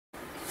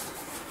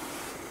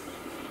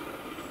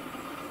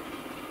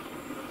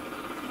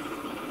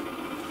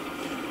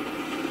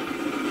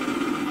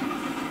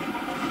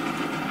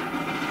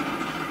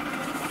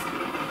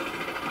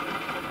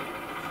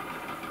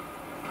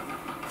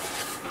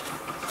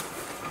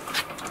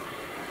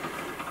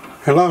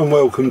Hello and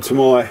welcome to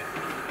my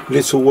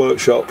little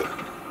workshop,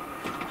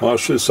 I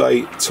should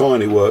say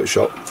tiny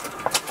workshop.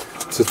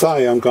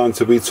 Today I'm going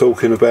to be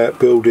talking about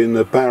building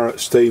the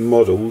Barrett Steam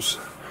Models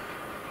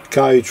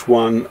Gauge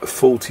 1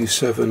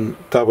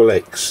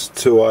 47XX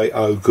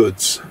 280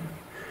 goods,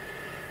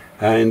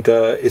 and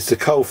it's the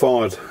Coaf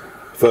Fired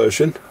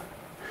version.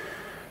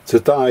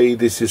 Today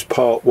this is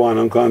part 1.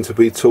 I'm going to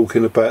be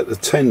talking about the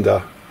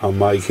tender I'm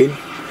making.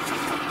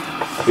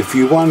 If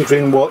you're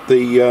wondering what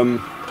the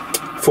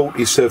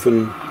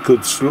 47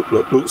 goods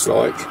looks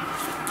like,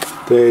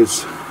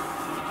 there's a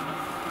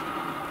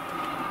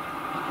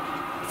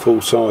full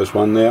size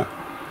one there.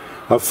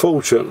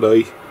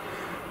 Unfortunately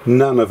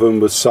none of them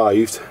was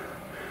saved,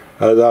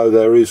 although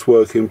there is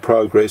work in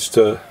progress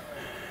to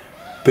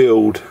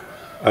build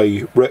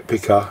a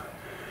replica,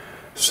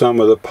 some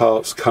of the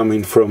parts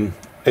coming from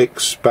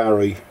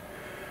ex-Barry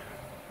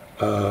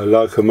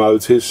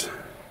locomotives,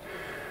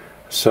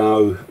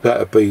 so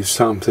that'll be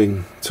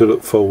something to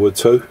look forward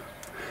to.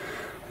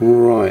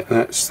 Right,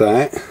 that's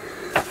that.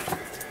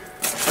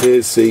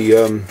 Here's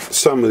the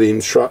some of the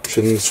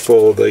instructions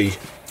for the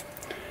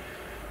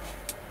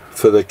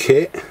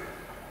kit.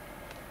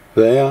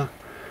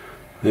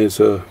 There's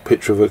a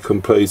picture of a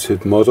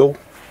completed model.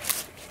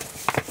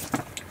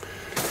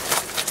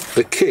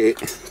 The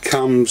kit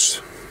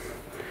comes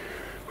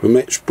from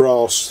etched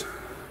brass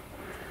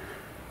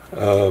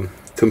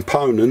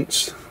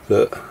components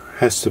that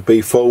has to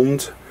be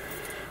formed.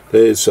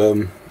 There's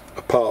a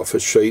part of a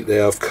sheet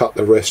there. I've cut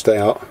the rest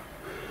out,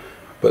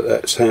 but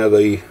that's how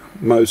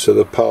most of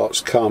the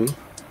parts come,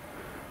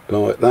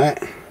 like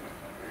that.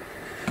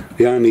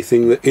 The only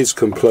thing that is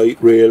complete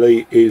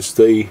really is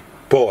the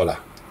boiler.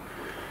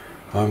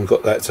 I haven't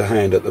got that to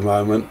hand at the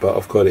moment, but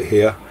I've got it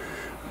here.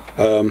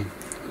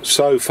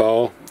 So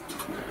far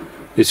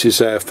this is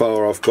how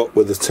far I've got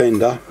with the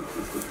tender.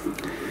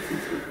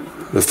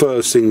 The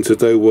first thing to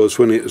do was,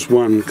 when it was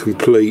one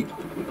complete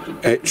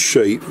etched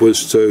sheet,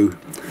 was to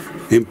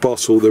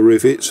emboss all the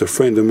rivets. A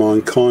friend of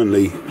mine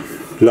kindly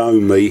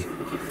loaned me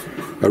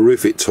a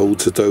rivet tool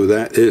to do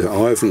that.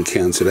 I haven't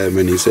counted how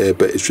many's there,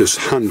 but it's just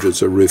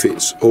hundreds of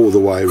rivets all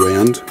the way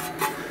around,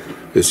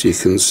 as you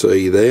can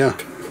see there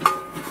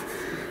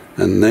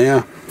and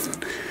there.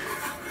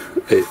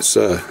 It's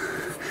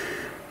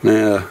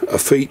now a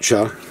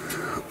feature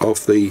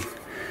of the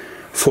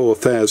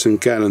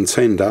 4,000 gallon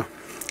tender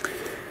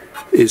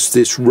is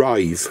this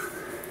rave.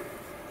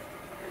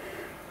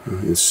 You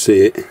can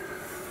see it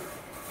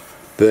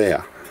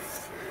there.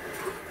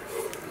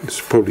 You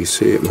can probably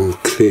see it more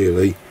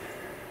clearly,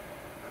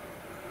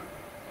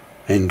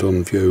 end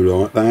on view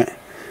like that.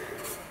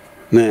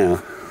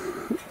 Now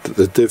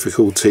the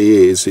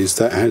difficulty is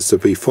that has to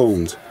be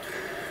formed.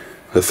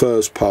 The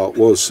first part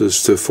was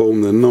to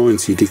form the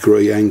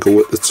 90-degree angle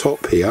at the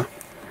top here,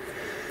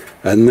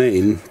 and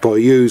then by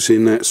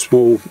using that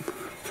small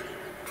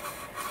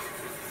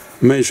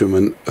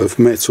measurement of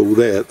metal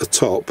there at the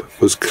top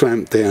was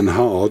clamped down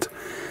hard,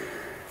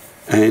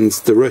 and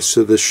the rest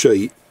of the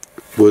sheet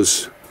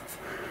was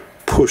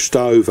pushed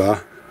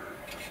over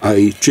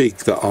a jig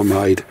that I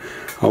made.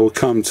 I will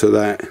come to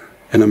that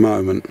in a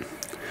moment.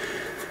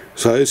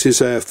 So this is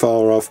how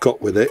far I've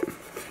got with it.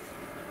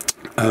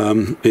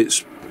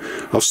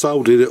 I've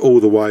soldered it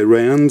all the way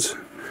round,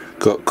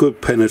 got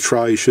good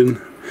penetration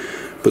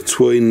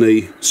between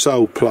the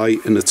sole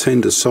plate and the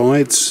tender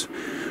sides,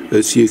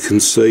 as you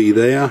can see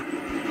there.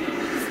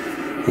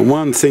 And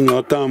one thing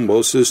I've done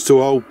was to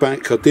hold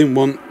back. I didn't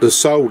want the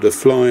solder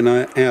flying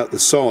out the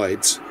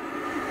sides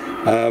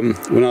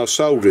when I was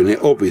soldering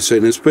it, obviously,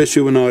 and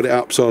especially when I had it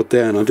upside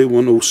down. I didn't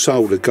want all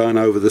solder going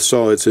over the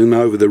sides and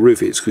over the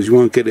rivets, because you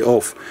won't get it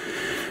off.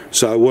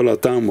 So what I've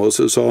done was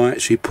I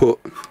actually put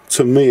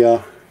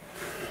Tamiya,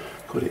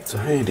 got it to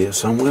hand here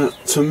somewhere,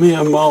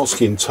 Tamiya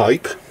masking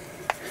tape.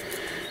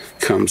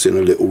 Comes in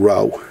a little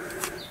roll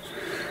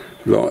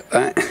like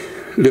that,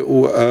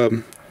 little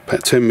about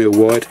 10mm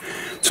wide.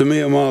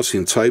 Tamiya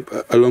masking tape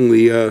along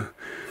the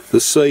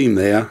seam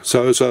there,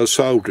 so as I was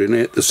soldering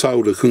it, the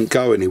solder couldn't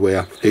go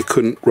anywhere, it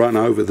couldn't run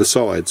over the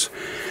sides,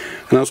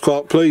 and I was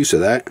quite pleased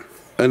with that.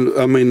 And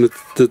I mean,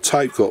 the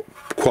tape got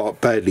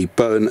quite badly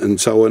burnt and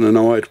so on, and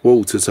I had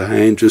water to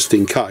hand just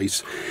in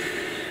case,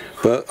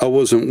 but I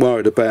wasn't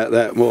worried about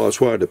that. What I was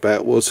worried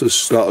about was,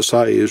 just like I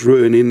say, is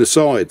ruining the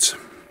sides.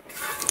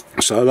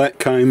 So that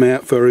came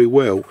out very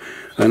well,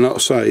 and like I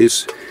say,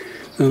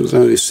 I don't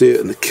only see it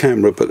in the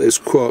camera, but there's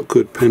quite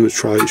good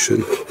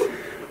penetration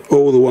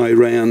all the way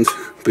round,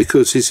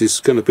 because this is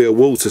going to be a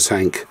water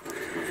tank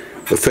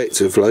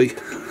effectively,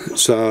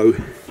 so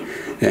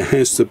it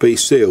has to be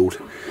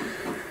sealed.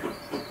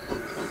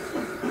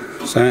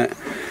 So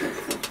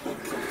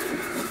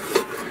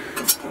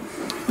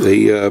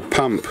the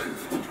pump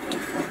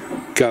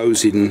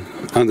goes in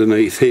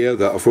underneath here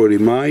that I've already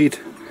made,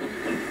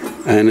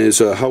 and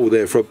there's a hole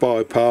there for a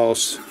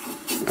bypass,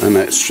 and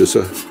that's just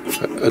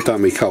a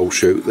dummy coal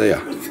chute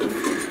there,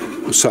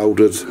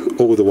 soldered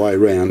all the way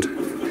around.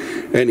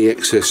 Any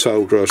excess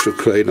solder I should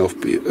clean off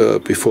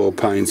before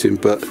painting,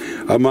 but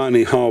I'm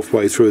only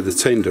halfway through the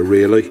tender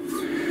really.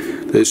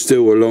 there's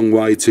still a long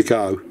way to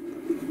go.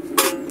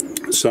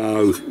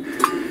 So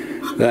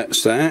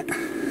that's that.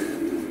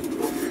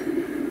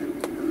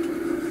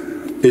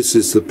 This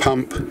is the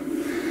pump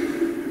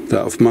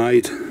that I've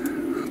made.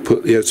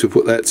 You have to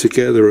put that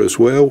together as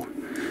well.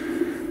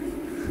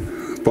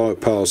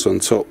 Bypass on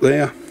top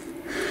there.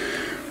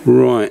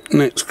 Right,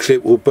 next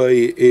clip will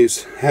be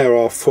is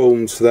how I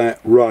formed that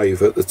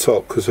rave at the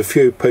top, because a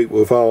few people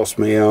have asked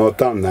me how I've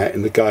done that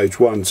in the gauge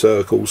 1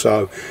 circle,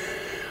 so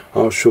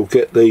I shall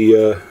get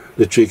the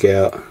jig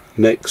out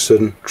next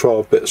and try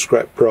a bit of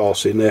scrap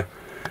brass in there.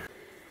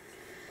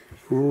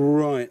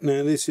 Right,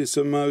 now this is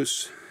the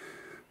most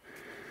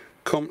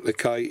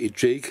complicated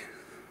jig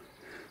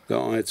that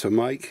I had to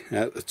make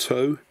out the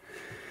two.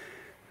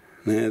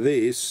 Now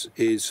this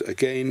is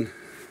again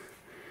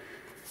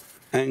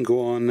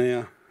angle iron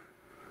there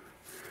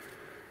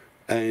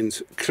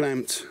and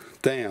clamped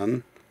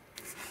down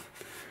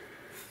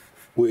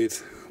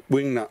with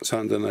wing nuts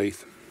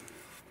underneath.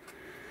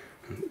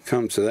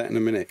 Come to that in a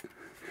minute.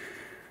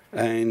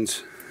 And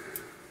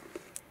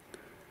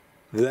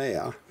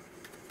there,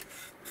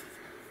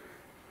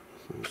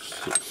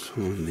 let's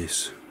on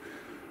this.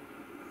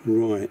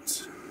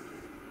 Right,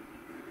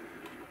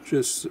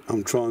 just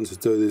I'm trying to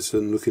do this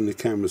and look in the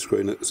camera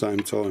screen at the same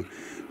time.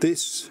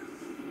 This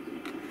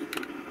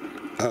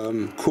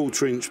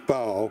 1/4 inch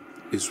bar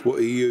is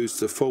what he used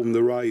to form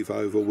the rave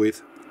over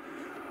with.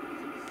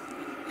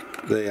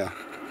 There.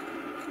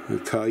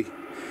 Okay.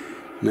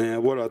 Now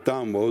what I've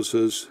done was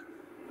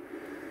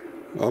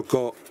I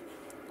got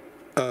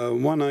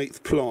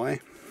 1/8 ply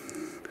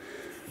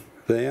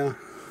there,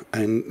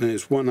 and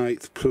there's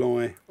 1/8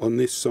 ply on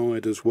this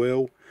side as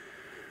well.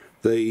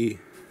 The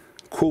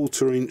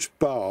 1/4 inch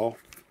bar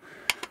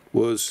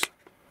was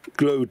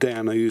glued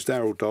down. I used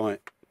araldite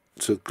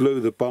to glue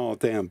the bar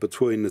down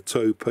between the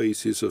two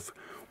pieces of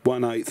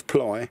 1/8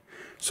 ply,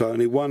 so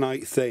only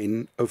 1/8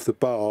 end of the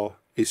bar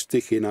is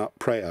sticking up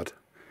proud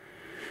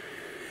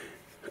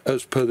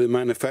as per the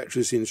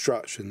manufacturer's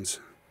instructions.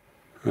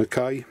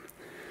 Okay,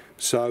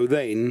 so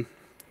then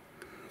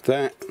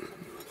that,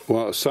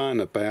 what I was saying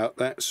about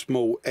that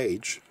small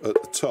edge at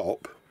the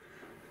top,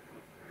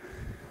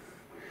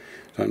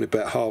 it's only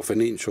about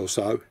 1/2 inch or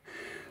so,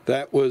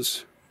 that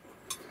was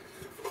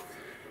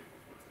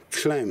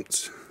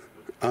clamped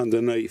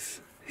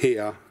underneath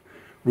here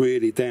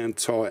really down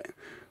tight,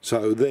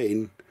 so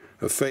then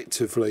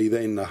effectively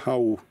then the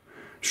whole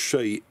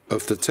sheet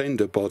of the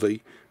tender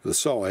body, the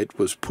side,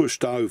 was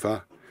pushed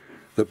over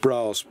the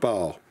brass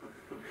bar.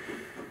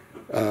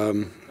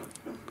 The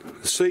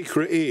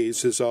secret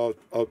is, as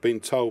I've been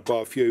told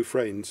by a few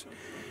friends,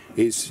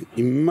 is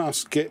you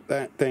must get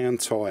that down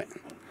tight.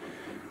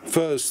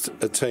 First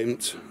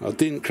attempt I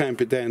didn't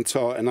clamp it down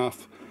tight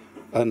enough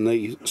and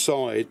the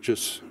side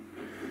just,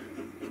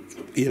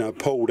 you know,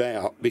 pulled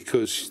out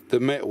because the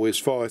metal is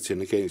fighting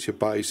against you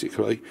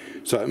basically,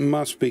 so it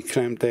must be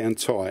clamped down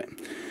tight.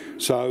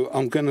 So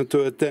I'm going to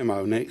do a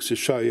demo next to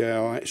show you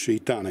how I actually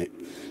done it.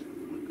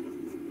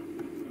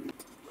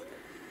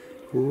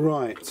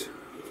 Right,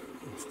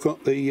 I've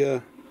got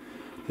the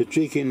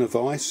jig in the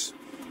vise,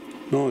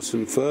 nice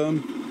and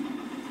firm.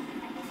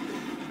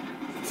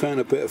 Found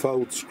a bit of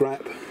old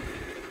scrap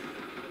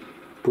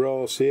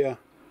brass here,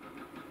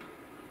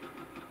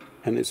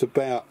 and it's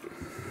about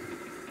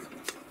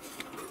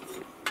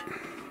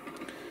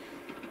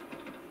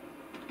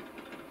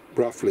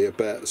roughly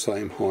about the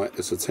same height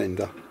as the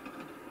tender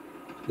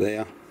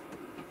there.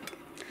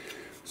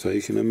 So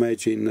you can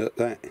imagine that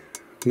that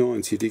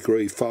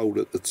 90-degree fold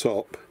at the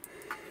top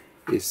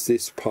is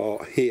this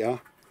part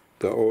here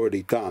that I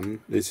already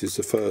done. This is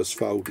the first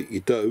fold that you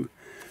do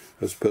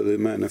as per the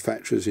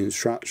manufacturer's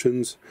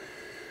instructions,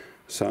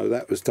 so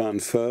that was done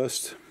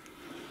first.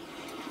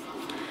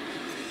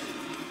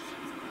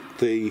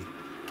 The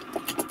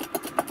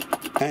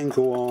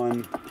angle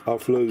iron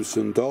I've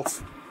loosened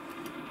off.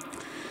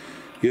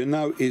 You'll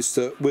notice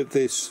that with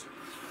this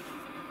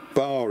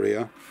bar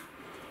here,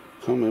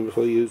 I can't remember if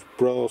I used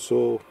brass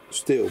or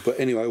steel, but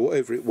anyway,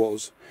 whatever it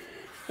was,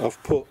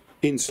 I've put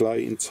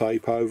insulating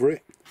tape over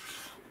it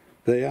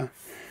there,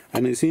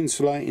 and there's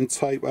insulating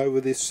tape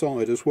over this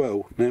side as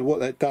well. Now what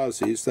that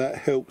does is that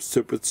helps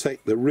to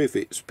protect the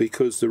rivets,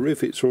 because the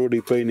rivets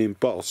already been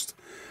embossed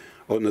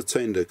on the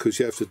tender, because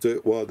you have to do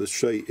it while the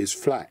sheet is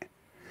flat,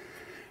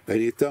 and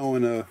you don't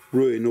want to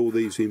ruin all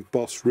these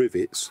embossed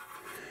rivets.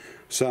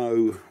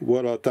 So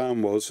what I've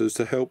done was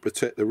to help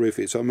protect the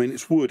rivets. I mean,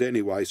 it's wood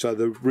anyway, so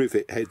the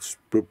rivet heads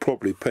will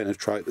probably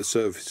penetrate the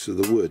surface of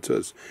the wood, so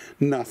there's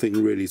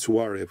nothing really to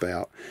worry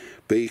about.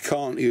 But you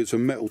can't use a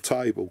metal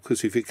table,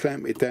 because if you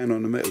clamp it down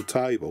on a metal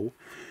table,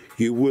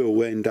 you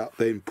will end up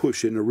then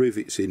pushing the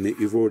rivets in that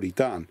you've already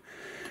done.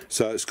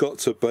 So it's got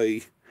to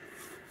be,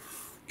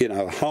 you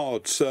know, a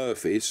hard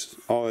surface,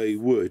 i.e.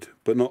 wood,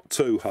 but not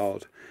too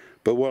hard.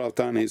 But what I've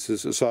done is,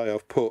 as I say,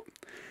 I've put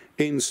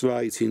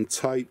insulating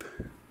tape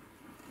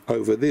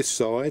over this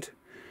side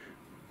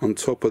on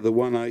top of the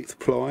 1/8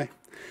 ply,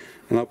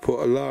 and I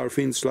put a layer of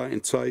insulating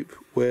tape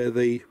where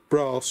the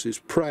brass is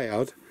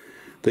proud,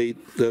 the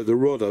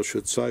rod I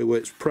should say, where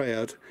it's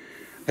proud,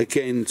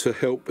 again to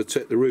help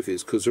protect the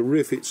rivets, because the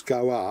rivets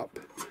go up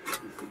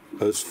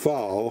as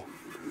far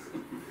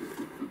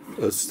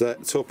as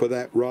that top of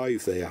that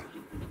rove there,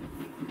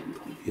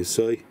 you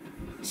see,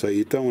 so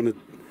you don't want to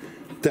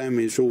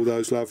damage all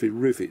those lovely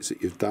rivets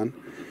that you've done.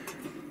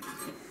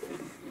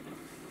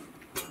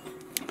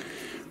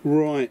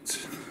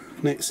 Right,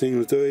 next thing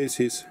we'll do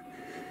is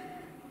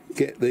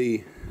get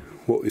the,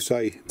 what we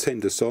say,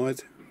 tender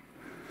side,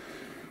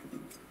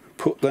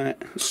 put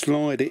that,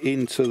 slide it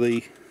into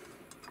the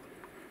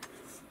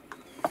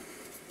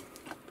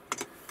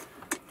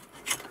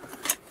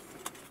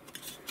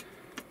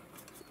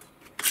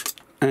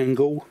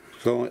angle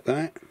like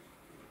that.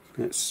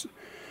 That's,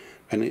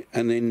 and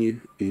then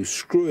you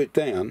screw it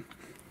down,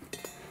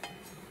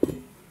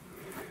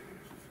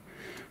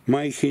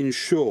 making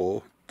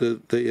sure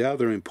that the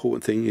other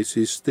important thing is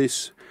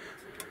this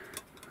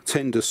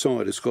tender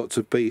side has got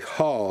to be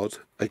hard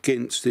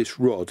against this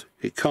rod.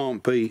 It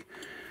can't be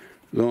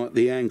like,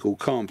 the angle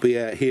can't be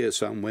out here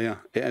somewhere,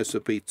 it has to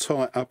be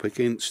tight up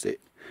against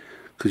it,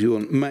 because you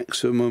want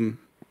maximum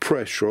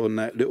pressure on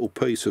that little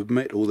piece of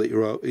metal that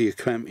you're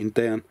clamping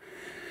down.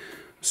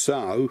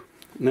 So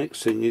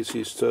next thing is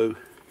to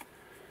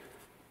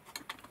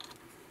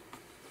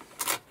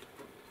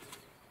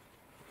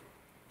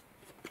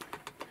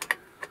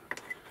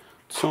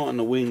tighten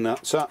the wing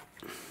nuts up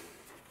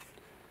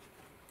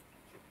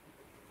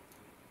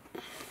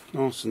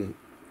nice and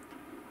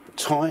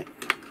tight.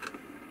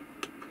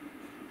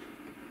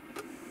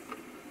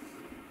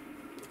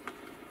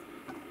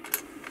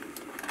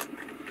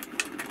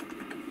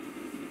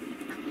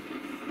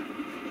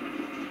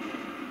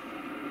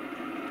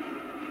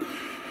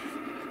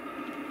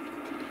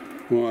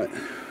 Right,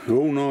 they're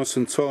all nice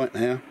and tight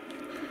now,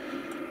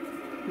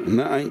 and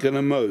that ain't going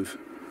to move.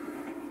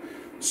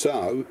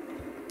 So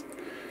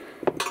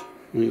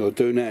what you've got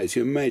to do now is,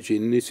 you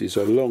imagine this is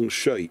a long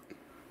sheet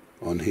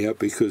on here,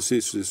 because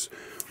this is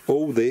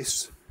all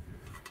this,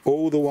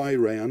 all the way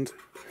round,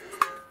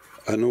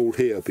 and all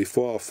here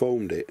before I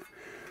formed it.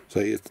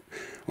 So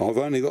I've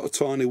only got a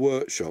tiny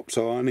workshop,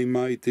 so I only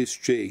made this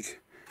jig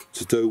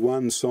to do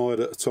one side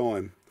at a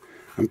time,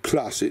 and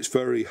plus it's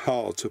very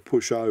hard to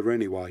push over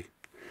anyway.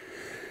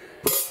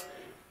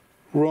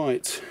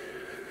 Right,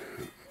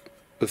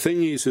 the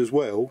thing is as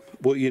well,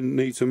 what you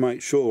need to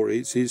make sure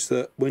is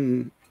that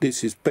when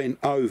this is bent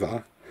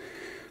over,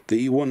 that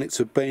you want it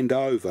to bend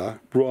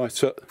over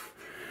right at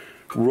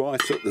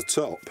the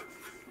top.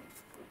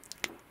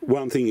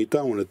 One thing you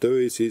don't want to do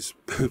is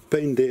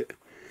bend it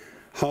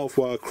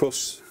halfway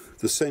across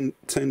the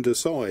tender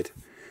side.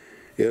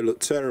 It'll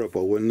look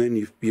terrible, and then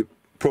you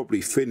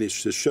probably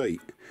finish the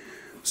sheet.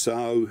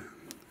 So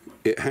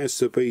it has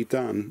to be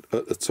done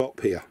at the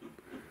top here.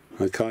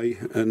 Okay,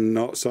 and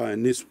not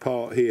saying this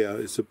part here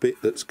is a bit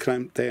that's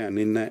clamped down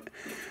in that,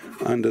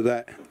 under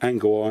that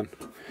angle iron.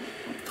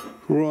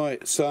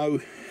 Right, so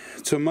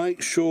to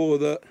make sure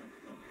that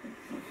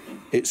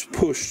it's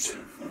pushed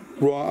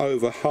right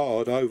over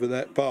hard over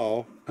that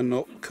bar and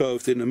not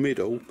curved in the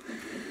middle,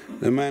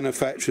 the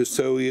manufacturers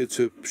tell you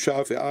to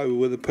shove it over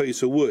with a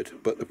piece of wood,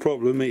 but the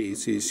problem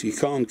is you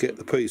can't get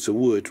the piece of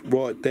wood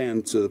right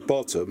down to the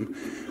bottom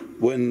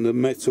when the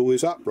metal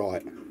is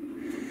upright.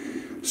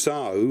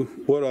 So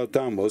what I've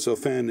done was, I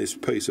found this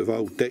piece of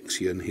old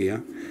Dexion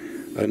here,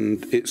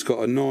 and it's got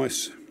a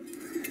nice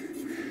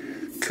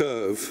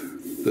curve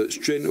that's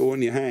gentle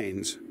on your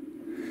hands.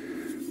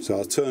 So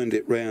I turned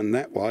it round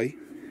that way,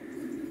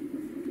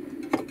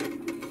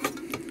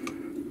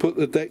 put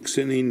the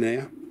Dexion in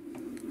there,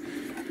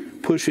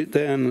 push it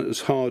down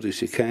as hard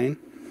as you can,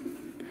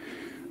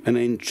 and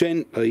then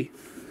gently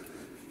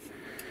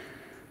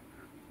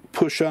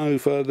push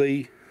over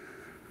the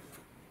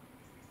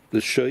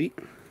sheet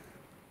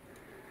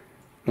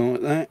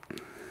like that.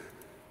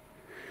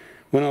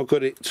 When I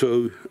got it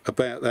to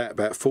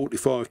about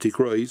 45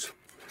 degrees,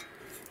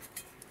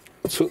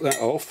 I took that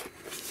off.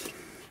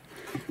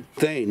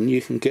 Then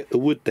you can get the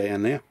wood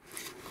down there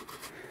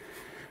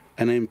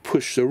and then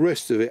push the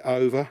rest of it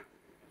over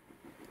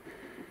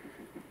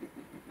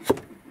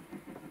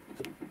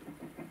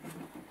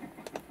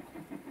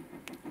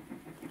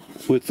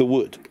with the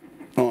wood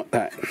like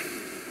that.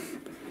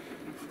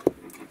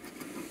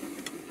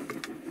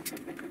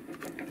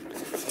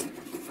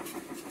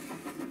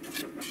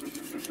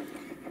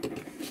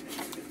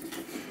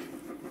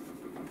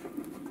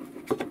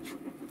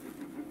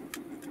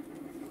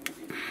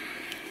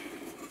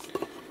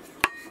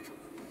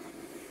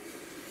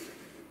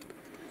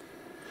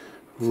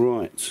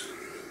 Right,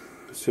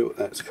 let's see what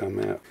that's come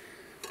out.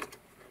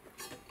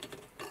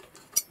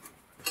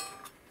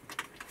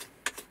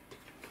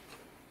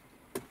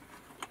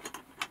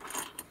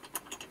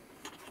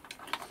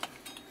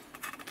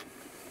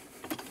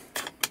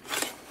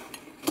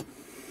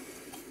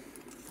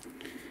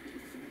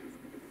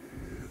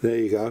 There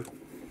you go.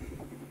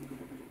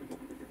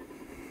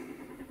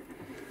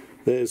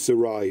 There's the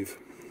rave.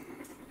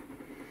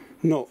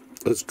 Not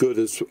as good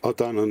as I've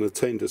done on the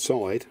tender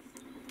side,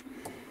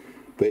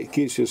 but it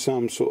gives you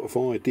some sort of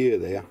idea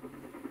there.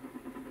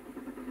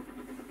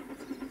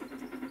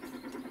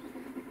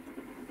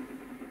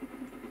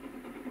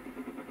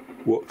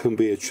 what can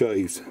be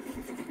achieved,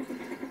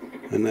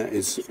 and that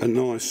is a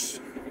nice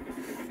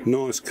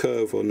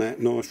curve on that,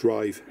 nice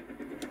rave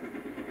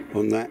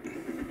on that.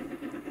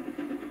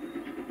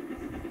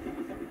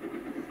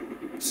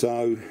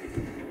 So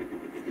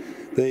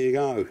there you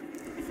go.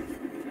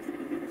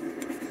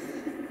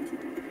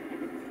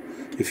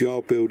 If you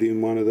are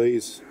building one of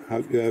these,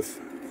 hope you have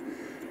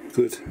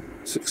good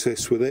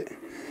success with it,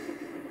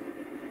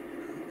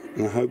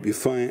 and I hope you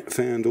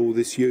found all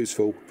this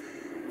useful.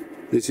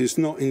 This is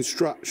not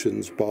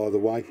instructions, by the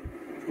way,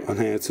 on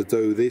how to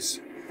do this.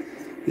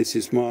 This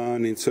is my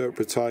own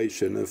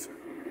interpretation of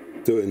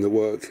doing the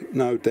work.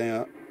 No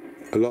doubt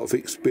a lot of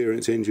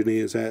experienced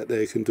engineers out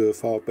there can do a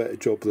far better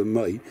job than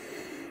me,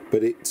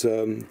 but it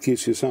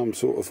gives you some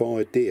sort of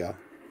idea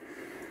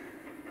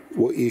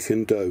what you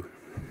can do.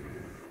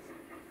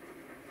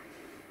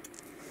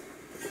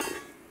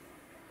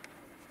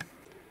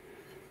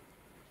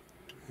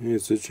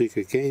 Here's the jig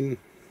again.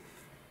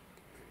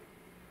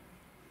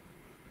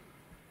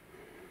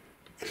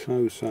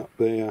 Close up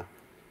there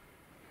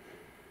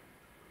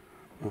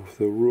of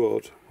the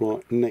rod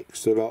right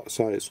next to, like I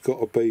say, it's got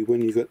to be,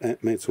 when you got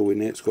that metal in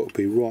there, it's got to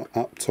be right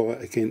up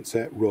tight against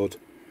that rod,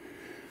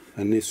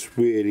 and this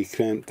really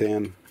clamped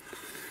down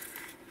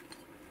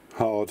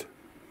hard.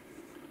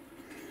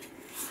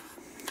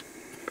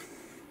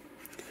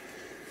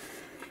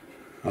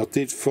 I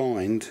did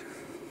find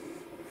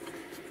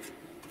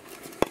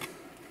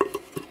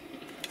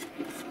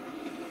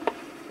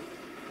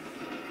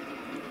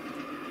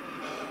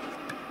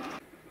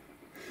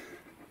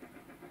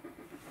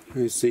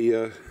here's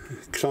the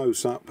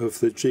close-up of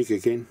the jig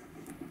again.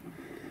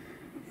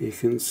 You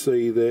can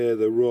see there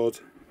the rod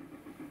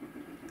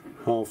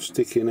half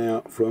sticking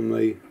out from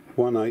the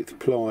 1/8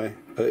 ply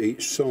at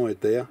each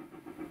side there,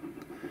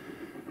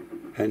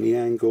 and the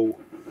angle,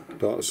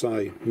 like I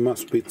say,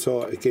 must be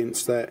tight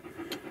against that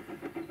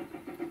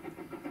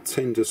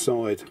tender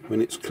side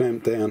when it's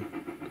clamped down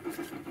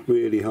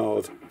really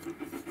hard.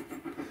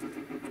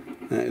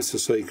 That is the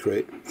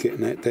secret,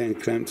 getting that down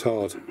clamped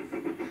hard.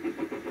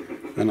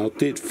 And I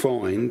did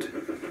find,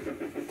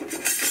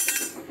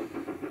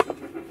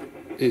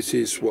 this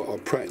is what I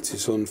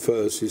practice on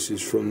first. This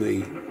is from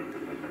the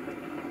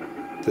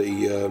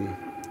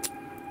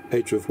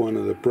edge of one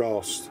of the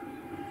brass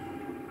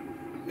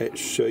etched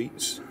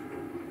sheets.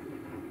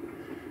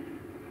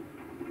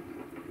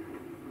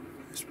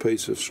 This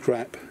piece of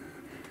scrap,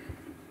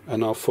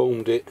 and I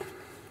formed it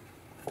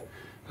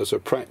as a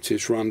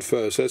practice run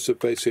first. That's the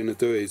best thing to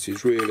do,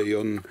 is really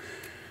on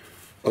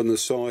the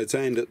sides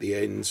and at the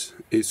ends.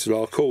 It's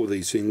like all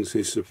these things,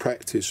 is to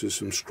practice with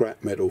some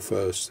scrap metal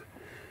first.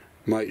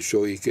 Make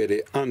sure you get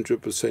it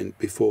 100%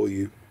 before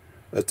you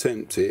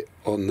attempt it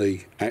on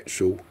the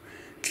actual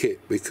kit,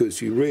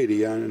 because you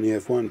really only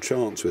have one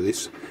chance with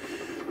this.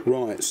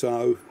 Right,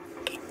 so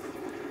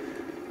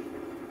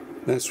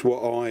that's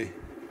what I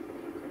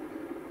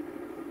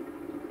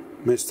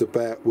messed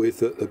about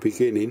with at the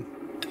beginning.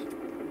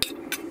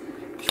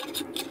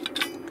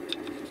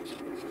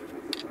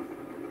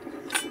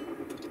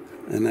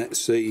 And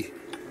that's the,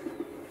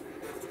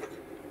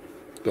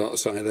 like I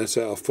say, that's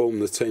how I form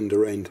the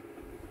tender end,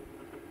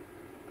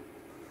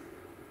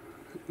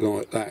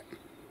 like that.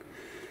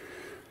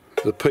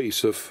 The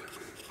piece of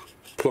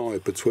ply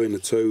between the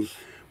two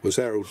was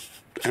arrow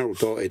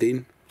dotted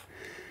in,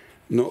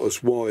 not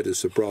as wide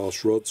as the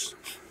brass rods,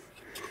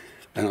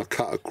 and I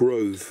cut a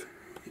groove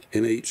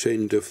in each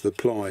end of the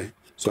ply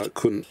so it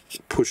couldn't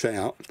push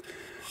out.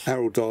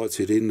 Arrow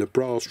dotted in, the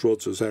brass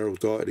rods was arrow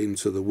dotted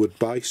into the wood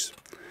base,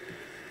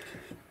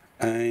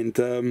 and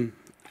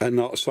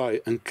like I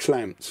say, and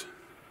clamped.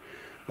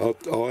 I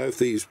have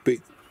these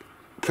big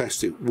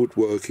plastic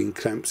woodworking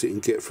clamps that you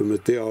can get from the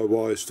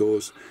DIY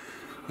stores,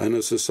 and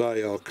as I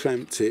say, I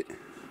clamped it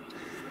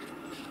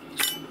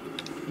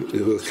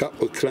with a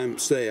couple of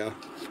clamps there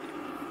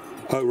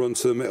over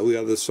onto the metal the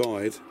other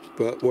side.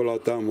 But what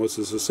I've done was,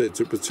 as I said,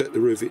 to protect the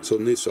rivets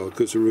on this side,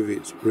 because the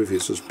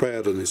rivets was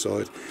proud on this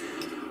side,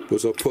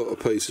 was I put a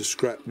piece of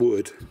scrap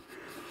wood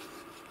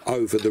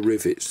over the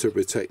rivets to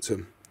protect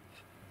them.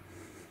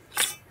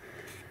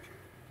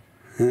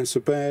 That's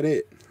about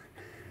it.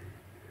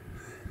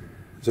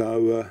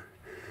 So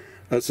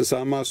as I say,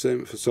 I must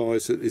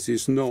emphasise that this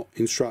is not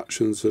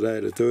instructions on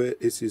how to do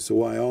it. This is the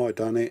way I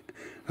done it,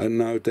 and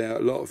no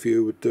doubt a lot of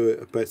you would do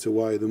it a better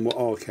way than what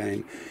I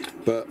can,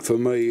 but for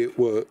me it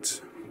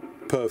worked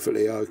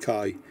perfectly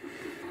okay.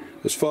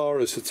 As far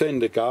as the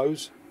tender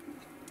goes,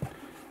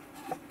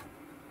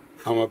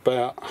 I'm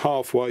about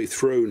halfway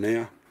through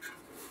now,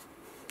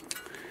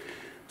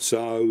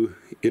 so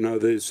you know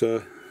there's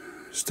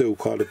still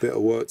quite a bit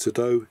of work to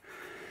do.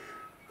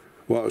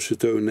 What I should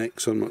do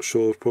next, I'm not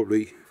sure. I've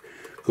probably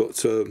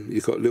got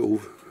you've got little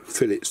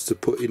fillets to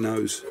put in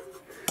those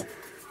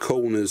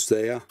corners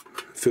there,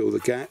 fill the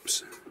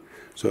gaps,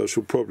 so I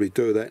shall probably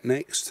do that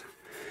next,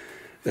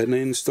 and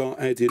then start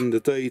adding the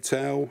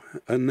detail,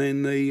 and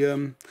then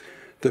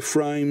the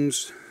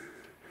frames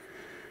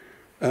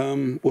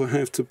will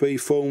have to be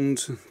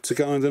formed to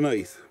go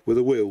underneath with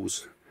the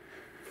wheels.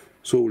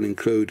 It's all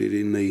included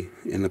in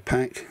the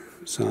pack.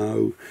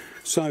 So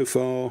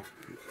far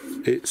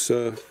it's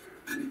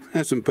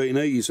hasn't been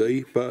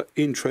easy, but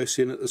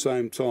interesting at the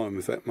same time,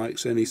 if that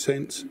makes any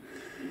sense.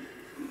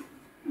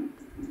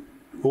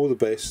 All the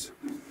best.